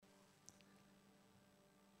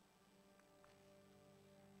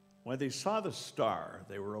When they saw the star,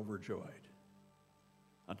 they were overjoyed.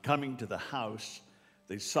 On coming to the house,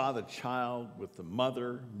 they saw the child with the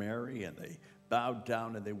mother, Mary, and they bowed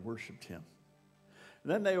down and they worshiped him.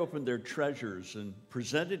 And then they opened their treasures and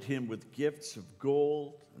presented him with gifts of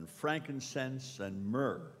gold and frankincense and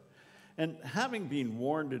myrrh. And having been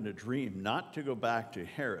warned in a dream not to go back to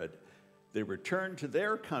Herod, they returned to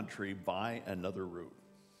their country by another route.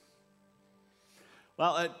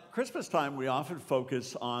 Well, at Christmas time, we often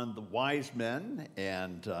focus on the wise men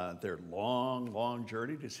and their long, long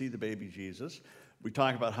journey to see the baby Jesus. We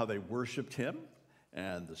talk about how they worshiped him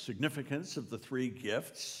and the significance of the three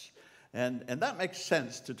gifts. And that makes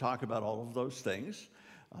sense to talk about all of those things.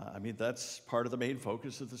 That's part of the main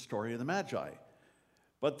focus of the story of the Magi.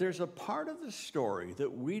 But there's a part of the story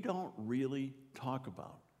that we don't really talk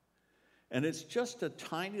about. And it's just a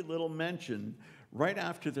tiny little mention right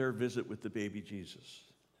after their visit with the baby Jesus.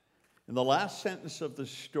 In the last sentence of the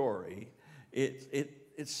story,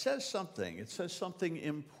 it says something. It says something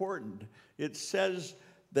important. It says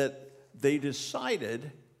that they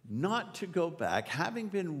decided not to go back, having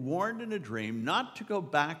been warned in a dream not to go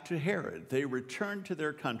back to Herod. They returned to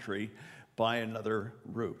their country by another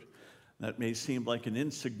route. That may seem like an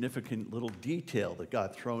insignificant little detail that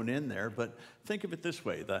got thrown in there, but think of it this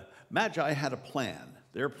way. The Magi had a plan.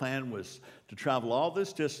 Their plan was to travel all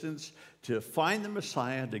this distance, to find the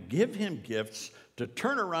Messiah, to give him gifts, to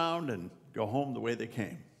turn around and go home the way they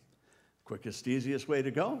came. Quickest, easiest way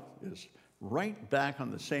to go is right back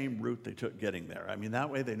on the same route they took getting there. That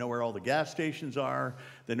way they know where all the gas stations are,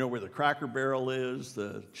 they know where the Cracker Barrel is,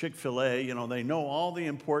 the Chick-fil-A, they know all the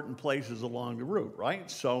important places along the route,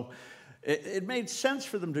 right? So it made sense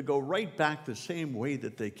for them to go right back the same way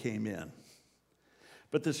that they came in.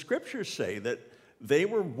 But the scriptures say that they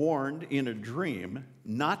were warned in a dream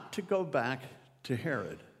not to go back to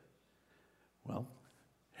Herod. Well,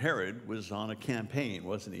 Herod was on a campaign,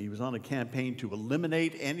 wasn't he? He was on a campaign to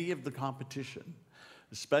eliminate any of the competition,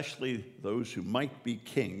 especially those who might be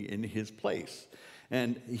king in his place.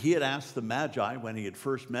 And he had asked the Magi, when he had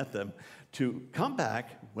first met them, to come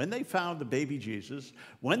back when they found the baby Jesus,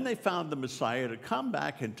 when they found the Messiah, to come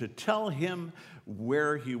back and to tell him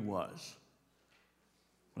where he was.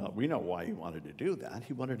 Well, we know why he wanted to do that.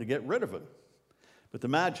 He wanted to get rid of him. But the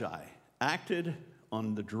Magi acted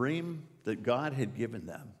on the dream that God had given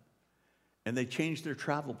them, and they changed their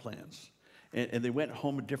travel plans, and they went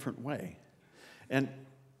home a different way. And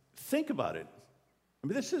think about it.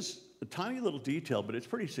 This is a tiny little detail, but it's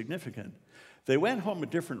pretty significant. They went home a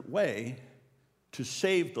different way to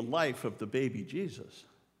save the life of the baby Jesus,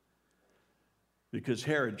 because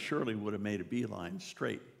Herod surely would have made a beeline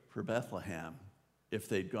straight for Bethlehem if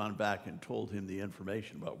they'd gone back and told him the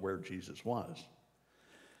information about where Jesus was.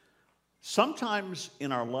 Sometimes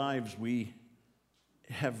in our lives, we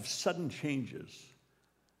have sudden changes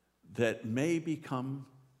that may become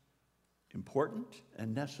important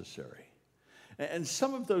and necessary. And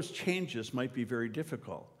some of those changes might be very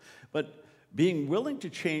difficult. But being willing to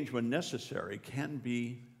change when necessary can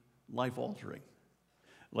be life-altering.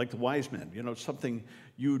 Like the wise men, something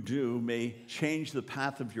you do may change the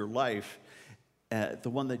path of your life, the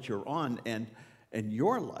one that you're on, and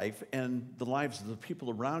your life and the lives of the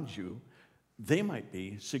people around you, they might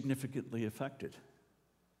be significantly affected.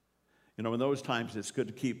 In those times, it's good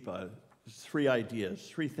to keep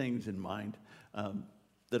three things in mind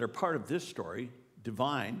that are part of this story: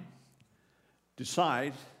 divine,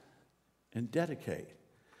 decide, and dedicate.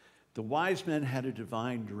 The wise men had a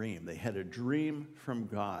divine dream. They had a dream from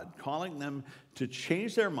God, calling them to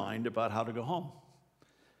change their mind about how to go home.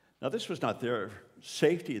 Now, this was not their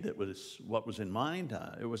safety that was what was in mind.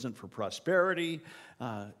 It wasn't for prosperity.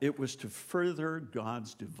 It was to further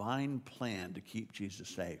God's divine plan to keep Jesus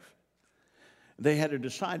safe. They had to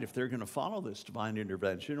decide if they're going to follow this divine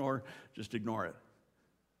intervention or just ignore it,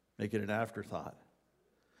 make it an afterthought.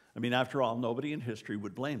 After all, nobody in history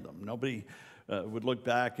would blame them. Nobody would look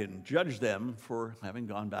back and judge them for having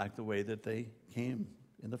gone back the way that they came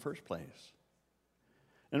in the first place.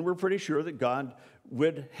 And we're pretty sure that God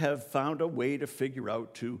would have found a way to figure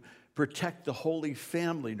out to protect the Holy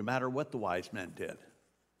Family no matter what the wise men did.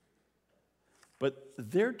 But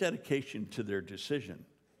their dedication to their decision,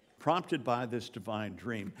 prompted by this divine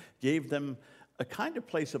dream, gave them a kind of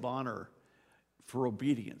place of honor for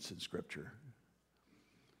obedience in Scripture.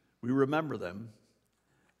 We remember them,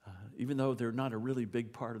 even though they're not a really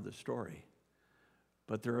big part of the story.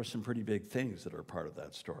 But there are some pretty big things that are part of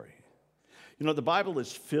that story. The Bible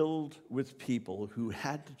is filled with people who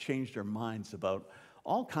had to change their minds about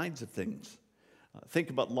all kinds of things.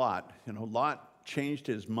 Think about Lot. Lot changed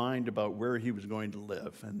his mind about where he was going to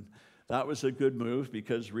live. And That was a good move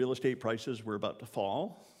because real estate prices were about to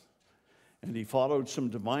fall. And he followed some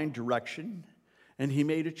divine direction, and he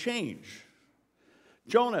made a change.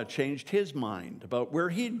 Jonah changed his mind about where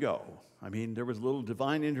he'd go. I mean, there was a little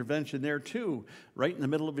divine intervention there too, right in the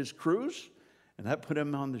middle of his cruise, and that put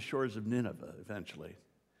him on the shores of Nineveh eventually.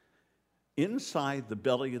 Inside the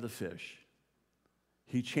belly of the fish,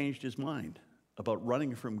 he changed his mind about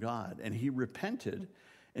running from God, and he repented,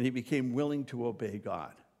 and he became willing to obey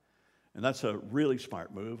God. And that's a really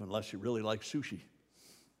smart move, unless you really like sushi.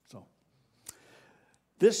 So,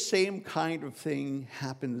 this same kind of thing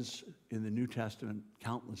happens in the New Testament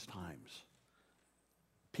countless times.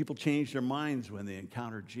 People change their minds when they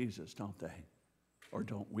encounter Jesus, don't they? Or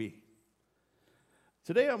don't we?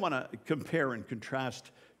 Today I want to compare and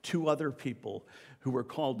contrast two other people who were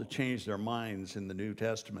called to change their minds in the New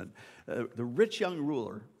Testament. The rich young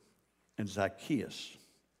ruler and Zacchaeus.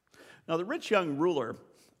 Now the rich young ruler,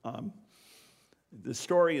 the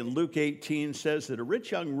story in Luke 18 says that a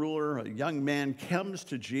rich young ruler, a young man, comes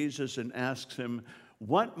to Jesus and asks him,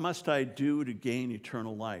 "What must I do to gain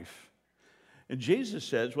eternal life?" And Jesus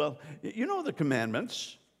says, well, you know the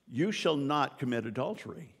commandments. You shall not commit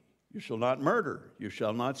adultery. You shall not murder. You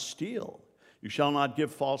shall not steal. You shall not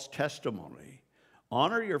give false testimony.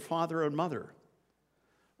 Honor your father and mother.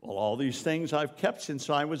 Well, all these things I've kept since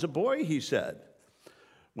I was a boy, he said.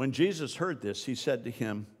 When Jesus heard this, he said to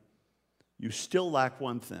him, you still lack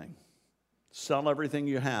one thing. Sell everything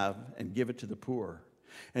you have and give it to the poor,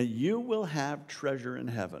 and you will have treasure in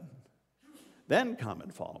heaven. Then come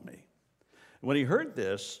and follow me. When he heard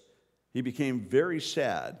this, he became very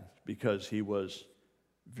sad because he was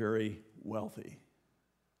very wealthy.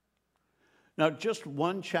 Now, just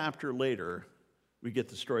one chapter later, we get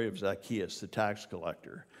the story of Zacchaeus, the tax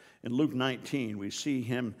collector. In Luke 19, we see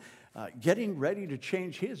him getting ready to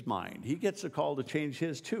change his mind. He gets a call to change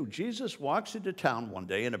his too. Jesus walks into town one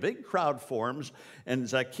day, and a big crowd forms, and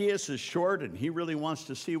Zacchaeus is short, and he really wants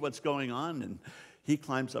to see what's going on, and he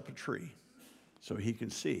climbs up a tree so he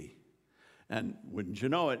can see. And wouldn't you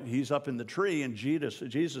know it, he's up in the tree, and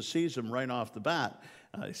Jesus sees him right off the bat.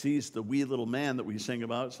 He sees the wee little man that we sing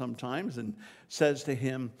about sometimes and says to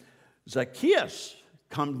him, Zacchaeus,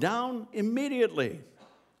 come down immediately.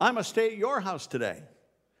 I must stay at your house today.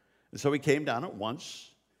 And so he came down at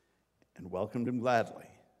once and welcomed him gladly.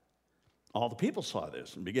 All the people saw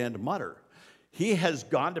this and began to mutter, he has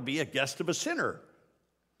gone to be a guest of a sinner.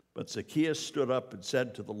 But Zacchaeus stood up and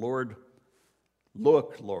said to the Lord,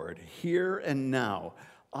 look, Lord, here and now,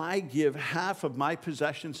 I give half of my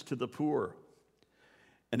possessions to the poor.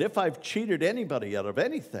 And if I've cheated anybody out of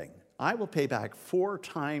anything, I will pay back 4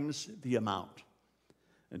 times the amount.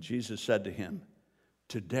 And Jesus said to him,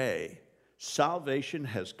 today, salvation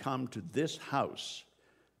has come to this house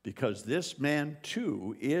because this man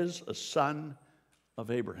too is a son of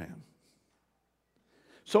Abraham.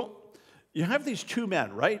 So you have these two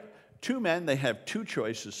men, right? Two men, they have 2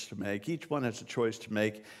 choices to make. Each one has a choice to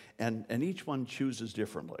make, and each one chooses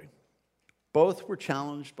differently. Both were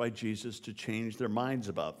challenged by Jesus to change their minds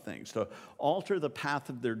about things, to alter the path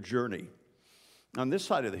of their journey. On this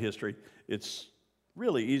side of the history, it's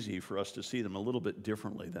really easy for us to see them a little bit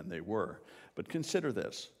differently than they were. But consider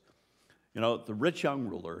this. You know, the rich young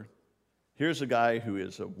ruler, here's a guy who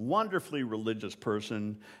is a wonderfully religious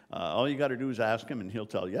person. All you got to do is ask him, and he'll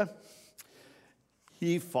tell you.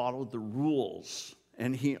 He followed the rules,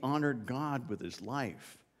 and he honored God with his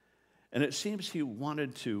life. And it seems he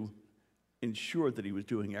wanted to ensure that he was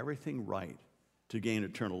doing everything right to gain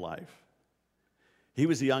eternal life. He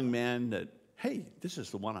was a young man that, hey, this is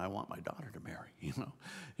the one I want my daughter to marry. You know,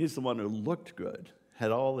 he's the one who looked good, had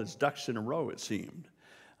all his ducks in a row, it seemed.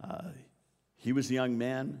 He was a young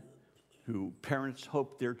man who parents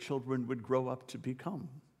hoped their children would grow up to become.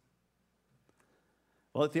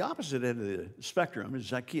 Well, at the opposite end of the spectrum is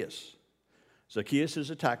Zacchaeus. Zacchaeus is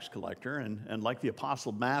a tax collector, and like the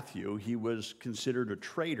Apostle Matthew, he was considered a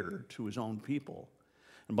traitor to his own people.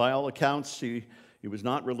 And by all accounts, he was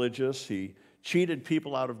not religious. He cheated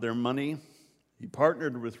people out of their money. He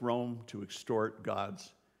partnered with Rome to extort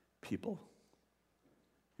God's people.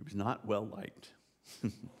 He was not well liked.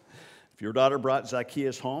 If your daughter brought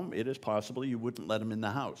Zacchaeus home, it is possible you wouldn't let him in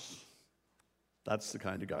the house. That's the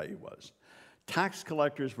kind of guy he was. Tax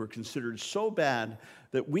collectors were considered so bad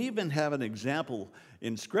that we even have an example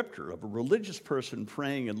in Scripture of a religious person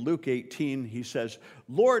praying in Luke 18. He says,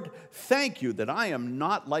 Lord, thank you that I am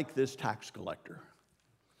not like this tax collector.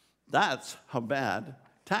 That's how bad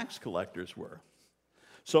tax collectors were.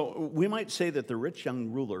 So we might say that the rich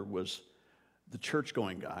young ruler was the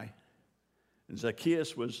church-going guy, and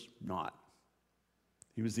Zacchaeus was not.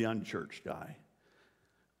 He was the unchurched guy.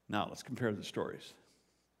 Now, let's compare the stories.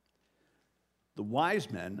 The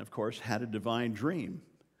wise men, of course, had a divine dream,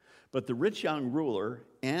 but the rich young ruler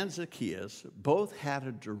and Zacchaeus both had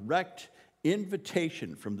a direct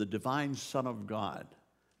invitation from the divine Son of God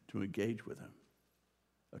to engage with him.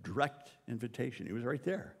 A direct invitation. He was right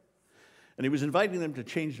there. And he was inviting them to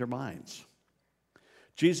change their minds.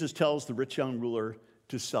 Jesus tells the rich young ruler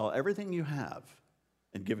to sell everything you have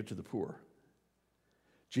and give it to the poor.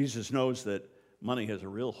 Jesus knows that money has a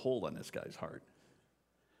real hold on this guy's heart.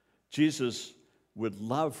 Jesus would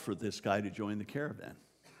love for this guy to join the caravan.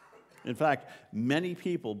 In fact, many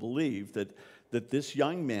people believe that this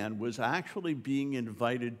young man was actually being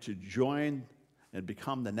invited to join and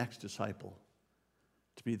become the next disciple,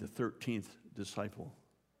 to be the 13th disciple.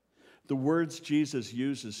 The words Jesus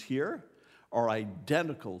uses here are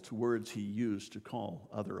identical to words he used to call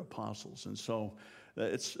other apostles. And so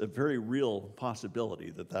it's a very real possibility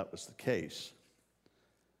that that was the case.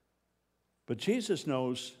 But Jesus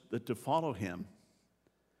knows that to follow him,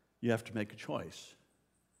 you have to make a choice.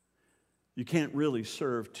 You can't really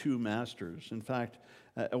serve two masters. In fact,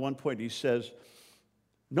 at one point he says,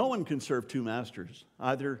 no one can serve two masters.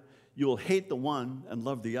 Either you'll hate the one and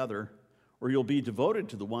love the other, or you'll be devoted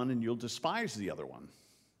to the one and you'll despise the other one.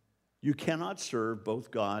 You cannot serve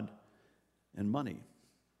both God and money.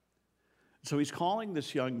 So he's calling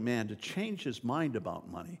this young man to change his mind about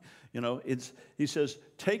money. He says,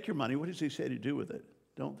 take your money. What does he say to do with it?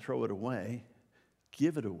 Don't throw it away.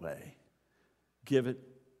 Give it away. Give it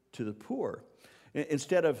to the poor.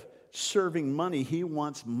 Instead of serving money, he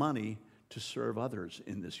wants money to serve others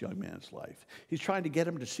in this young man's life. He's trying to get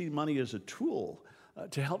him to see money as a tool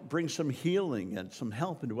to help bring some healing and some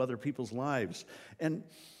help into other people's lives. And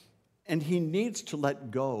he needs to let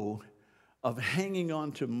go of hanging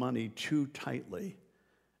on to money too tightly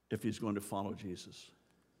if he's going to follow Jesus.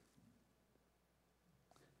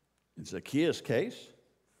 In Zacchaeus' case,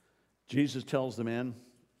 Jesus tells the man,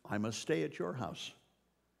 I must stay at your house.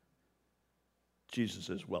 Jesus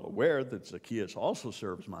is well aware that Zacchaeus also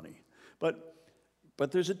serves money.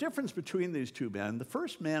 But there's a difference between these two men. The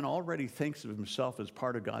first man already thinks of himself as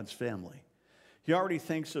part of God's family. He already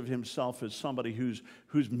thinks of himself as somebody who's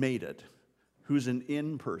made it, who's an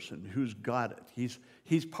in person, who's got it.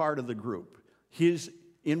 He's part of the group. He's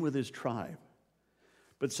in with his tribe.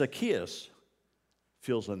 But Zacchaeus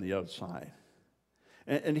feels on the outside.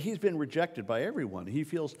 And he's been rejected by everyone. He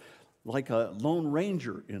feels like a lone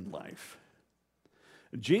ranger in life.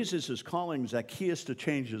 Jesus is calling Zacchaeus to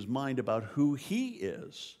change his mind about who he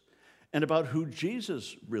is and about who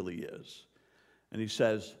Jesus really is. And he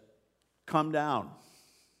says, come down.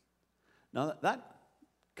 Now, that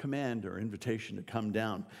command or invitation to come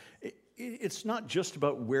down, it's not just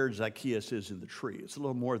about where Zacchaeus is in the tree. It's a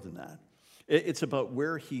little more than that. It's about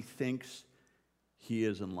where he thinks he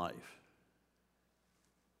is in life,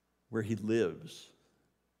 where he lives.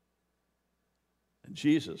 And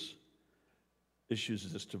Jesus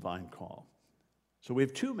issues this divine call. So we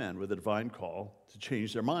have two men with a divine call to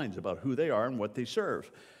change their minds about who they are and what they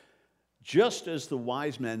serve. Just as the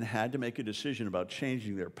wise men had to make a decision about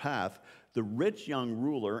changing their path, the rich young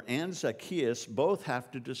ruler and Zacchaeus both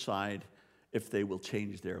have to decide if they will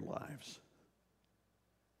change their lives.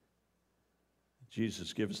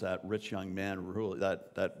 Jesus gives that rich young man,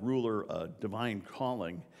 that ruler, a divine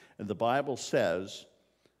calling. And the Bible says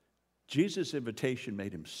Jesus' invitation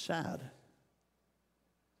made him sad.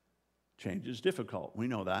 Change is difficult. We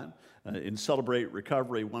know that. In Celebrate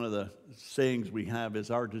Recovery, one of the sayings we have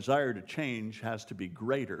is our desire to change has to be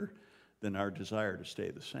greater than our desire to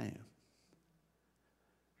stay the same.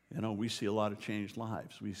 We see a lot of changed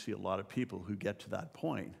lives. We see a lot of people who get to that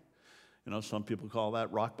point. Some people call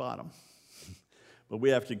that rock bottom. But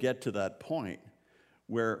we have to get to that point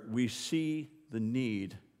where we see the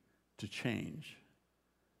need to change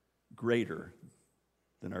greater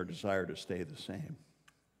than our desire to stay the same.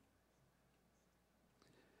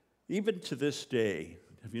 Even to this day,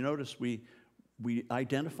 have you noticed we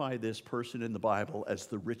identify this person in the Bible as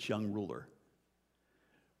the rich young ruler?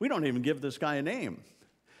 We don't even give this guy a name.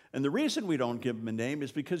 And the reason we don't give him a name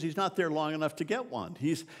is because he's not there long enough to get one.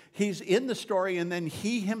 He's in the story, and then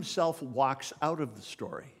he himself walks out of the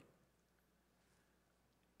story,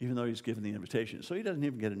 even though he's given the invitation. So he doesn't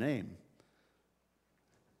even get a name.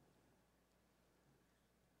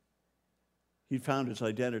 He found his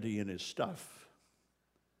identity in his stuff.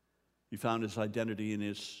 He found his identity in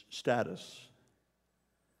his status.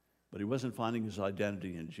 But he wasn't finding his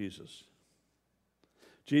identity in Jesus.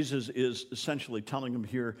 Jesus is essentially telling him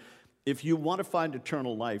here, if you want to find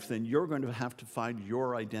eternal life, then you're going to have to find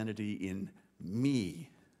your identity in me.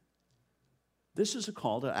 This is a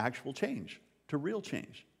call to actual change, to real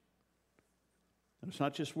change. And it's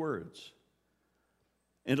not just words.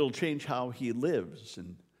 And it'll change how he lives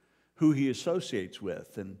and who he associates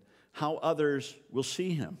with and how others will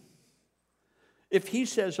see him. If he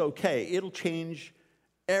says okay, it'll change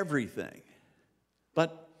everything.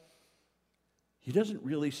 But he doesn't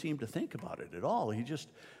really seem to think about it at all. He just,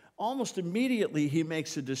 almost immediately, he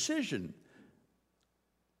makes a decision.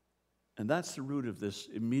 And that's the root of this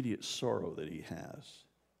immediate sorrow that he has.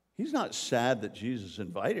 He's not sad that Jesus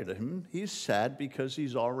invited him. He's sad because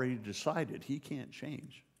he's already decided he can't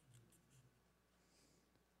change.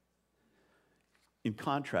 In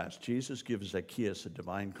contrast, Jesus gives Zacchaeus a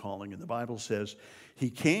divine calling, and the Bible says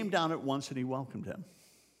he came down at once and he welcomed him.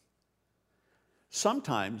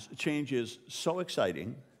 Sometimes change is so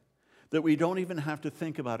exciting that we don't even have to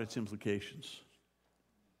think about its implications.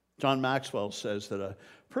 John Maxwell says that a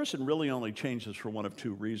person really only changes for one of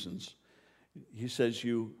two reasons. He says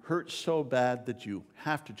you hurt so bad that you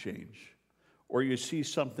have to change, or you see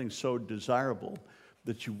something so desirable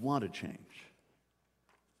that you want to change.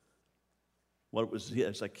 What was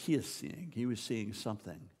Zacchaeus seeing? He was seeing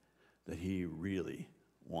something that he really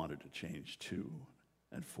wanted to change to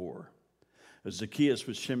and for. As Zacchaeus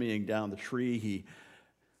was shimmying down the tree, he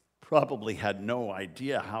probably had no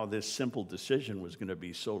idea how this simple decision was going to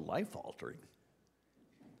be so life-altering.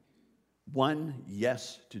 One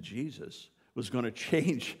yes to Jesus was going to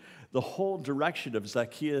change the whole direction of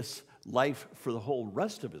Zacchaeus' life for the whole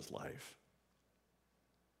rest of his life.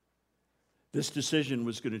 This decision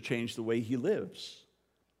was going to change the way he lives,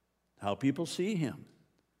 how people see him,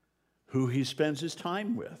 who he spends his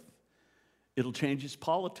time with. It'll change his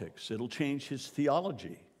politics. It'll change his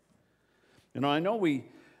theology. You know, I know we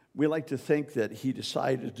like to think that he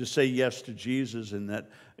decided to say yes to Jesus and that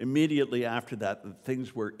immediately after that,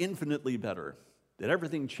 things were infinitely better, that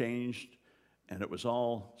everything changed and it was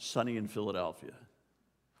all sunny in Philadelphia.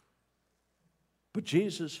 But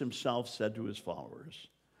Jesus himself said to his followers,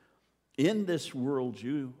 in this world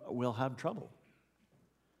you will have trouble,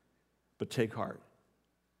 but take heart.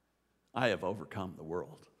 I have overcome the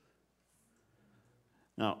world.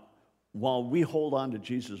 Now, while we hold on to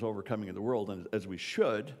Jesus overcoming of the world, and as we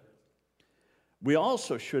should, we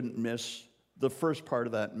also shouldn't miss the first part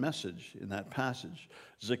of that message in that passage.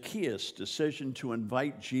 Zacchaeus' decision to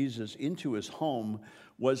invite Jesus into his home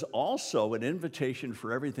was also an invitation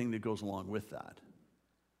for everything that goes along with that.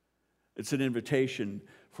 It's an invitation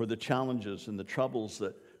for the challenges and the troubles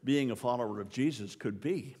that being a follower of Jesus could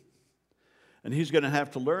be. And he's going to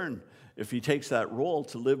have to learn, if he takes that role,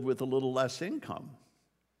 to live with a little less income,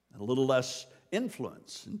 a little less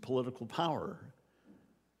influence and political power.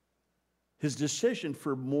 His decision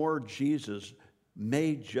for more Jesus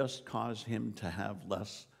may just cause him to have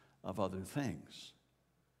less of other things.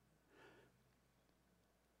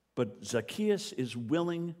 But Zacchaeus is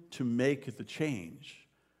willing to make the change,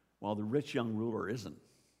 while the rich young ruler isn't.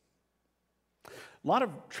 A lot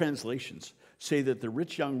of translations say that the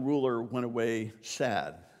rich young ruler went away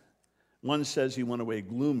sad. One says he went away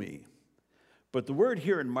gloomy. But the word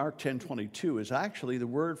here in Mark 10:22 is actually the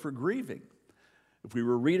word for grieving. If we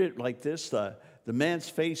were to read it like this, the man's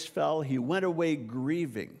face fell, he went away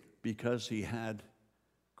grieving because he had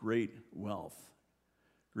great wealth.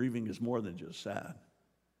 Grieving is more than just sad.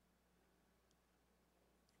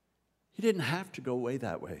 He didn't have to go away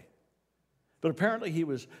that way. But apparently he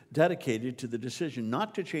was dedicated to the decision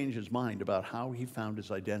not to change his mind about how he found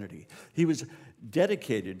his identity. He was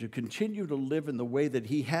dedicated to continue to live in the way that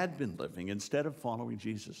he had been living instead of following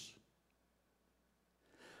Jesus.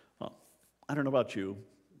 Well, I don't know about you,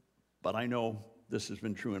 but I know this has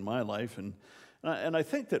been true in my life, and I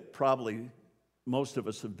think that probably most of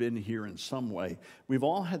us have been here in some way. We've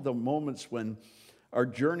all had the moments when our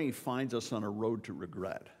journey finds us on a road to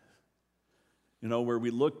regret. You know, where we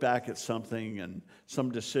look back at something and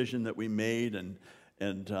some decision that we made, and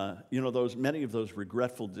you know, many of those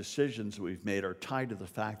regretful decisions we've made are tied to the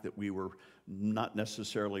fact that we were not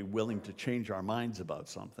necessarily willing to change our minds about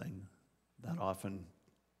something. That often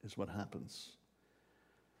is what happens.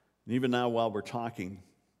 And even now, while we're talking,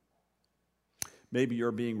 maybe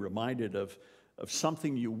you're being reminded of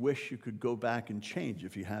something you wish you could go back and change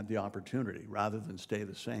if you had the opportunity, rather than stay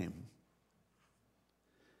the same.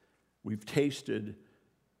 We've tasted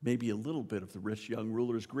maybe a little bit of the rich young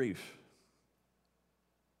ruler's grief.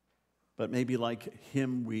 But maybe like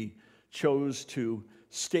him, we chose to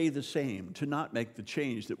stay the same, to not make the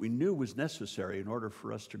change that we knew was necessary in order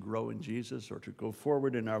for us to grow in Jesus, or to go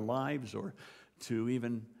forward in our lives, or to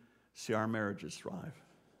even see our marriages thrive.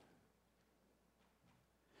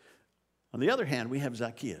 On the other hand, we have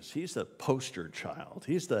Zacchaeus. He's the poster child.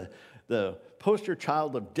 He's the poster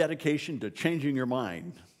child of dedication to changing your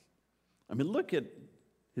mind. I mean, look at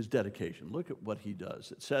his dedication. Look at what he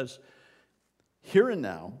does. It says, here and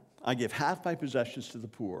now, I give half my possessions to the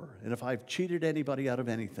poor, and if I've cheated anybody out of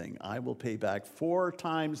anything, I will pay back 4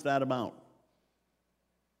 times that amount.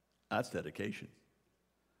 That's dedication.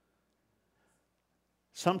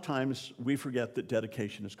 Sometimes we forget that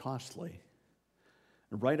dedication is costly.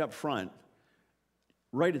 And right up front,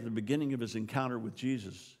 right at the beginning of his encounter with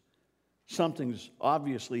Jesus, something's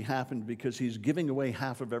obviously happened because he's giving away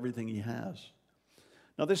half of everything he has.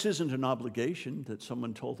 Now, this isn't an obligation that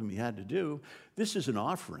someone told him he had to do. This is an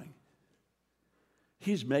offering.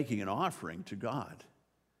 He's making an offering to God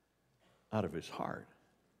out of his heart.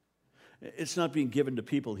 It's not being given to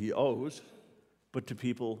people he owes, but to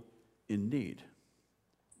people in need.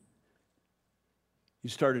 He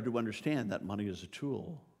started to understand that money is a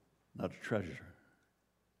tool, not a treasure.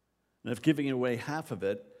 And if giving away half of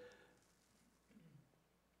it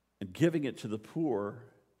and giving it to the poor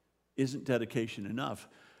isn't dedication enough,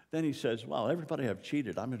 then he says, well, everybody I've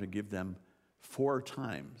cheated, I'm going to give them 4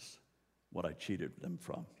 times what I cheated them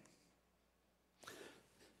from.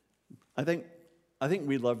 I think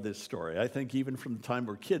we love this story. I think even from the time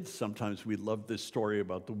we're kids, sometimes we love this story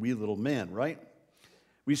about the wee little man, right?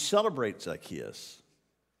 We celebrate Zacchaeus.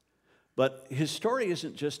 But his story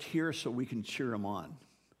isn't just here so we can cheer him on,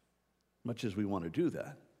 much as we want to do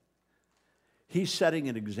that. He's setting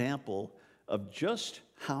an example of just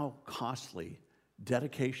how costly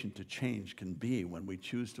dedication to change can be when we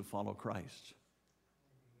choose to follow Christ.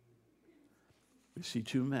 We see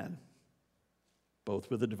 2 men,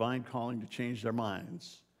 both with a divine calling to change their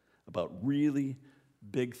minds about really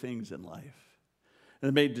big things in life.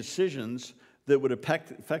 And they made decisions that would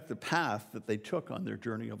affect the path that they took on their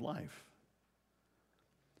journey of life.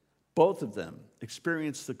 Both of them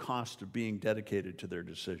experienced the cost of being dedicated to their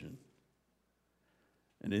decision.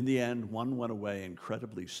 And in the end, one went away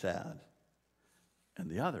incredibly sad, and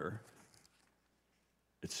the other,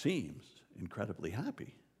 it seems, incredibly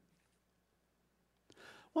happy.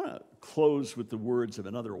 I want to close with the words of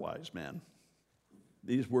another wise man.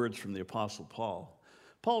 These words from the Apostle Paul.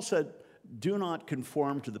 Paul said, "Do not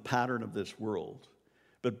conform to the pattern of this world,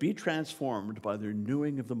 but be transformed by the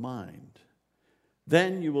renewing of the mind.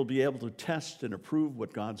 Then you will be able to test and approve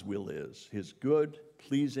what God's will is, his good,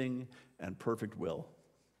 pleasing, and perfect will."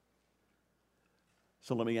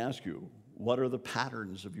 So let me ask you, what are the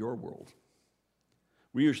patterns of your world?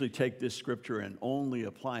 We usually take this scripture and only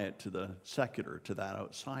apply it to the secular, to that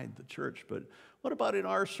outside the church. But what about in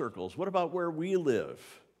our circles? What about where we live?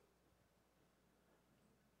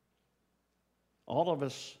 All of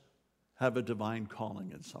us have a divine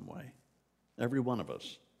calling in some way. Every one of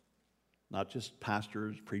us. Not just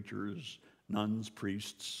pastors, preachers, nuns,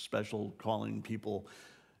 priests, special calling people.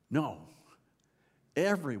 No.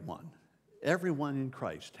 Everyone in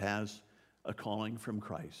Christ has a calling from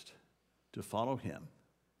Christ to follow him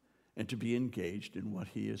and to be engaged in what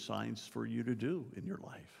he assigns for you to do in your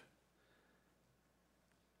life.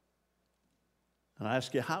 And I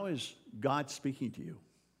ask you, how is God speaking to you?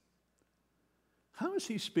 How is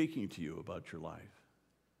he speaking to you about your life?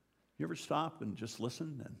 You ever stop and just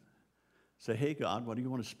listen and say, hey, God, what do you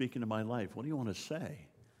want to speak into my life? What do you want to say?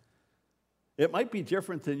 It might be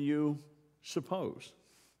different than you suppose.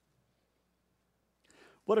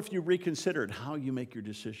 What if you reconsidered how you make your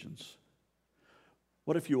decisions?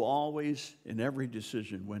 What if you always, in every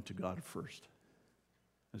decision, went to God first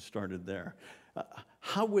and started there?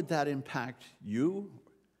 How would that impact you,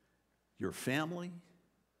 your family,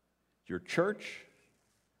 your church,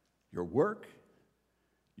 your work,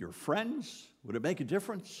 your friends? Would it make a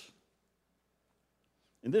difference?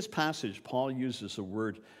 In this passage, Paul uses a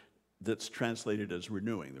word that's translated as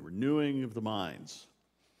renewing, the renewing of the minds.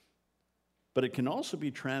 But it can also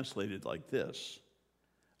be translated like this: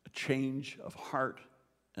 a change of heart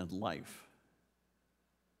and life.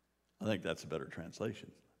 I think that's a better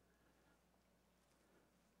translation.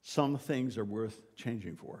 Some things are worth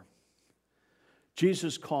changing for.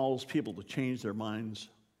 Jesus calls people to change their minds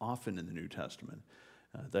often in the New Testament.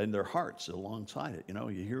 Then their hearts alongside it. You know,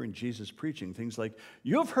 you hear in Jesus preaching things like,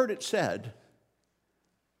 "You've heard it said,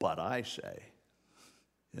 but I say."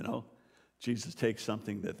 You know, Jesus takes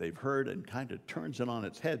something that they've heard and kind of turns it on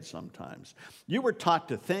its head sometimes. You were taught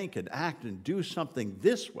to think and act and do something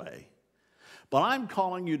this way, but I'm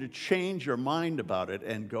calling you to change your mind about it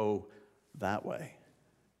and go that way.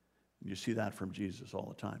 You see that from Jesus all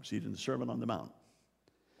the time. See it in the Sermon on the Mount.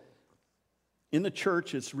 In the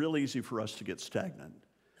church, it's real easy for us to get stagnant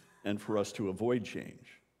and for us to avoid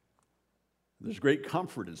change. There's great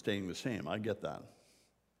comfort in staying the same. I get that.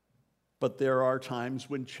 But there are times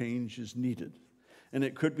when change is needed. And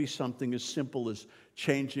it could be something as simple as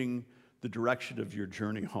changing the direction of your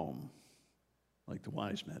journey home, like the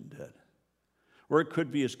wise men did. Or it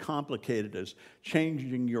could be as complicated as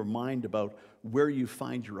changing your mind about where you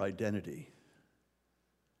find your identity.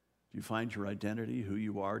 Do you find your identity, who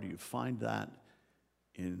you are? Do you find that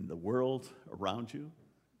in the world around you?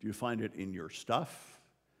 Do you find it in your stuff,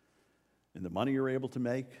 in the money you're able to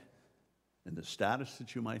make, in the status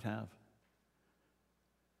that you might have?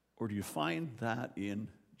 Or do you find that in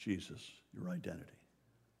Jesus, your identity?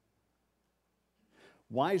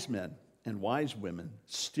 Wise men and wise women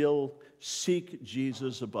still seek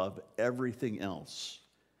Jesus above everything else.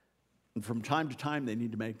 And from time to time, they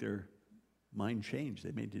need to make their mind change.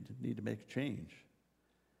 They may need to make a change.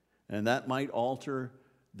 And that might alter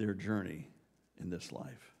their journey in this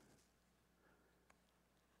life.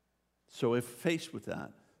 So if faced with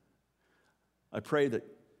that, I pray that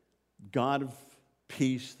God of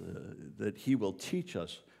peace, that he will teach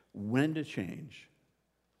us when to change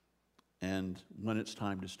and when it's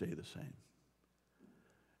time to stay the same.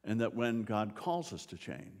 And that when God calls us to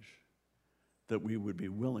change, that we would be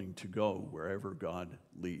willing to go wherever God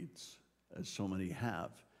leads, as so many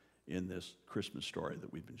have in this Christmas story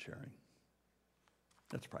that we've been sharing.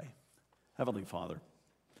 Let's pray. Heavenly Father,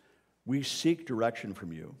 we seek direction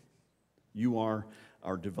from you. You are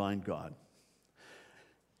our divine God.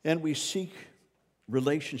 And we seek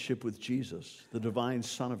relationship with Jesus, the divine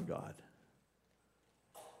Son of God.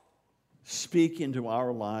 Speak into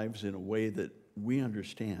our lives in a way that we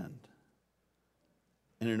understand,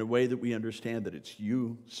 and in a way that we understand that it's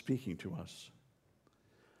you speaking to us.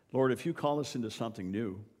 Lord, if you call us into something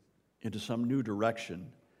new, into some new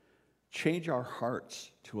direction, change our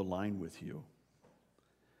hearts to align with you.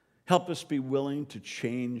 Help us be willing to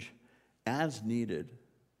change as needed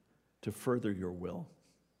to further your will.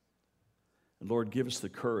 And Lord, give us the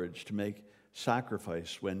courage to make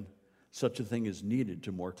sacrifice when such a thing is needed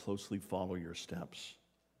to more closely follow your steps.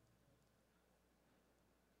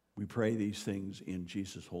 We pray these things in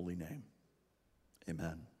Jesus' holy name.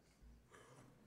 Amen.